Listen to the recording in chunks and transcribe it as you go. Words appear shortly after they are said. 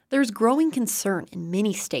There's growing concern in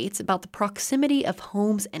many states about the proximity of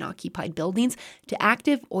homes and occupied buildings to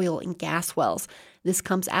active oil and gas wells. This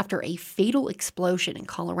comes after a fatal explosion in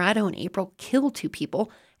Colorado in April killed 2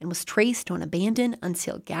 people and was traced to an abandoned,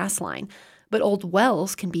 unsealed gas line. But old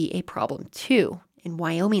wells can be a problem too. In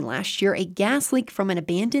Wyoming last year, a gas leak from an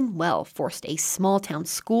abandoned well forced a small-town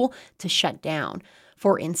school to shut down.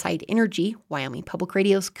 For Inside Energy, Wyoming Public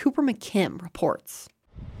Radio's Cooper McKim reports.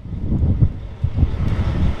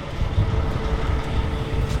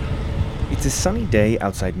 It's a sunny day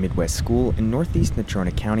outside Midwest School in northeast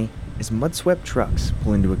Natrona County as mud-swept trucks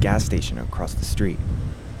pull into a gas station across the street.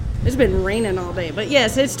 It's been raining all day, but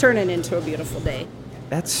yes, it's turning into a beautiful day.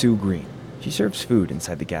 That's Sue Green. She serves food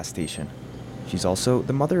inside the gas station. She's also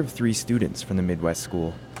the mother of 3 students from the Midwest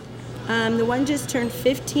School. The one just turned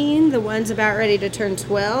 15, the one's about ready to turn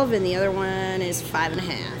 12, and the other one is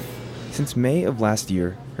 5.5. Since May of last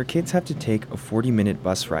year, her kids have to take a 40-minute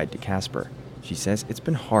bus ride to Casper. She says it's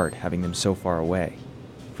been hard having them so far away.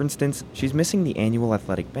 For instance, she's missing the annual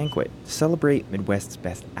athletic banquet to celebrate Midwest's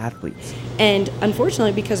best athletes. And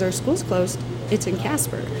unfortunately, because our school's closed, it's in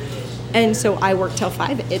Casper. And so I work till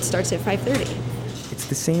 5. It starts at 5:30. It's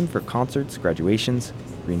the same for concerts, graduations.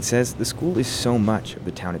 Green says the school is so much of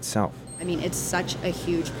the town itself. I mean, it's such a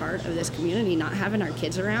huge part of this community. Not having our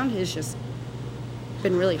kids around has just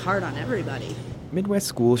been really hard on everybody. Midwest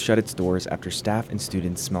School shut its doors after staff and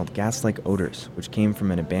students smelled gas-like odors, which came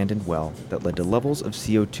from an abandoned well that led to levels of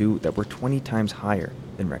CO2 that were 20 times higher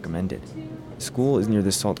than recommended. The school is near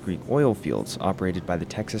the Salt Creek oil fields operated by the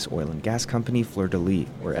Texas Oil and Gas Company Fleur de Lis,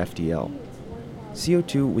 or FDL.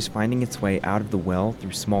 CO2 was finding its way out of the well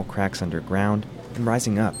through small cracks underground and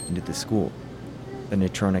rising up into the school. The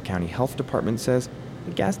Natrona County Health Department says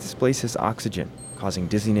the gas displaces oxygen, causing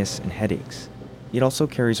dizziness and headaches. It also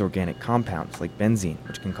carries organic compounds like benzene,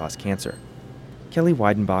 which can cause cancer. Kelly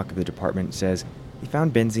Weidenbach of the department says they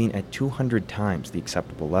found benzene at 200 times the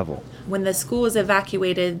acceptable level. When the school was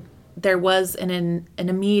evacuated, there was an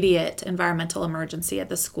immediate environmental emergency at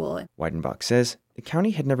the school. Weidenbach says the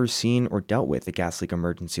county had never seen or dealt with a gas leak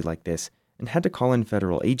emergency like this and had to call in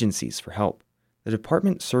federal agencies for help. The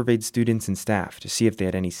department surveyed students and staff to see if they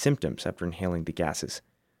had any symptoms after inhaling the gases.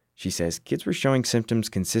 She says kids were showing symptoms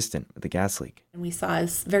consistent with the gas leak. And we saw a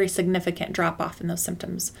very significant drop-off in those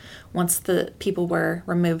symptoms once the people were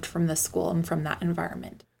removed from the school and from that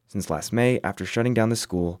environment. Since last May, after shutting down the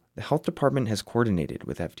school, the health department has coordinated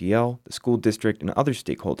with FDL, the school district, and other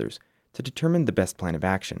stakeholders to determine the best plan of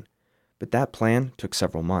action. But that plan took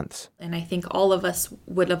several months. And I think all of us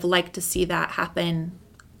would have liked to see that happen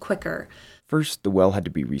quicker. First, the well had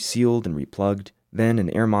to be resealed and replugged. Then an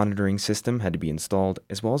air monitoring system had to be installed,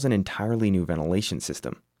 as well as an entirely new ventilation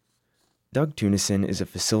system. Doug Tunison is a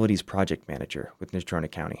facilities project manager with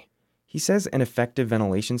Natrona County. He says an effective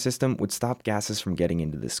ventilation system would stop gases from getting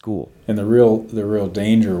into the school. And the real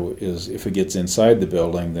danger is if it gets inside the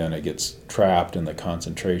building, then it gets trapped and the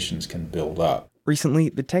concentrations can build up. Recently,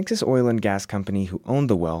 the Texas Oil and Gas Company who owned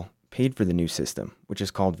the well paid for the new system, which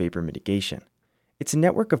is called vapor mitigation. It's a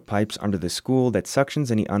network of pipes under the school that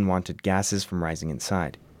suctions any unwanted gases from rising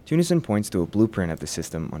inside. Tunison points to a blueprint of the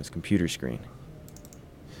system on his computer screen.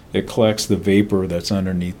 It collects the vapor that's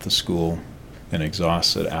underneath the school and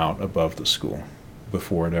exhausts it out above the school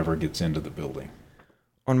before it ever gets into the building.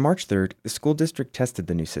 On March 3rd, the school district tested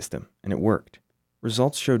the new system, and it worked.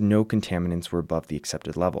 Results showed no contaminants were above the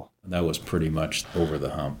accepted level. That was pretty much over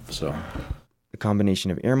the hump, so... The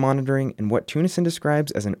combination of air monitoring and what Tunison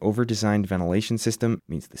describes as an over-designed ventilation system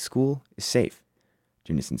means the school is safe.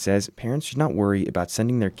 Tunison says parents should not worry about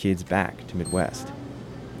sending their kids back to Midwest.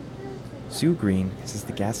 Sue Green says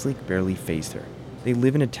the gas leak barely fazed her. They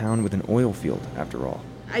live in a town with an oil field, after all.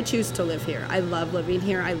 I choose to live here. I love living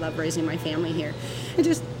here. I love raising my family here. I'm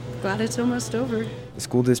just glad it's almost over. The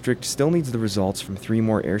school district still needs the results from 3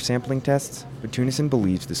 more air sampling tests, but Tunison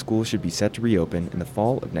believes the school should be set to reopen in the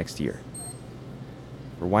fall of next year.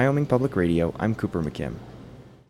 For Wyoming Public Radio, I'm Cooper McKim.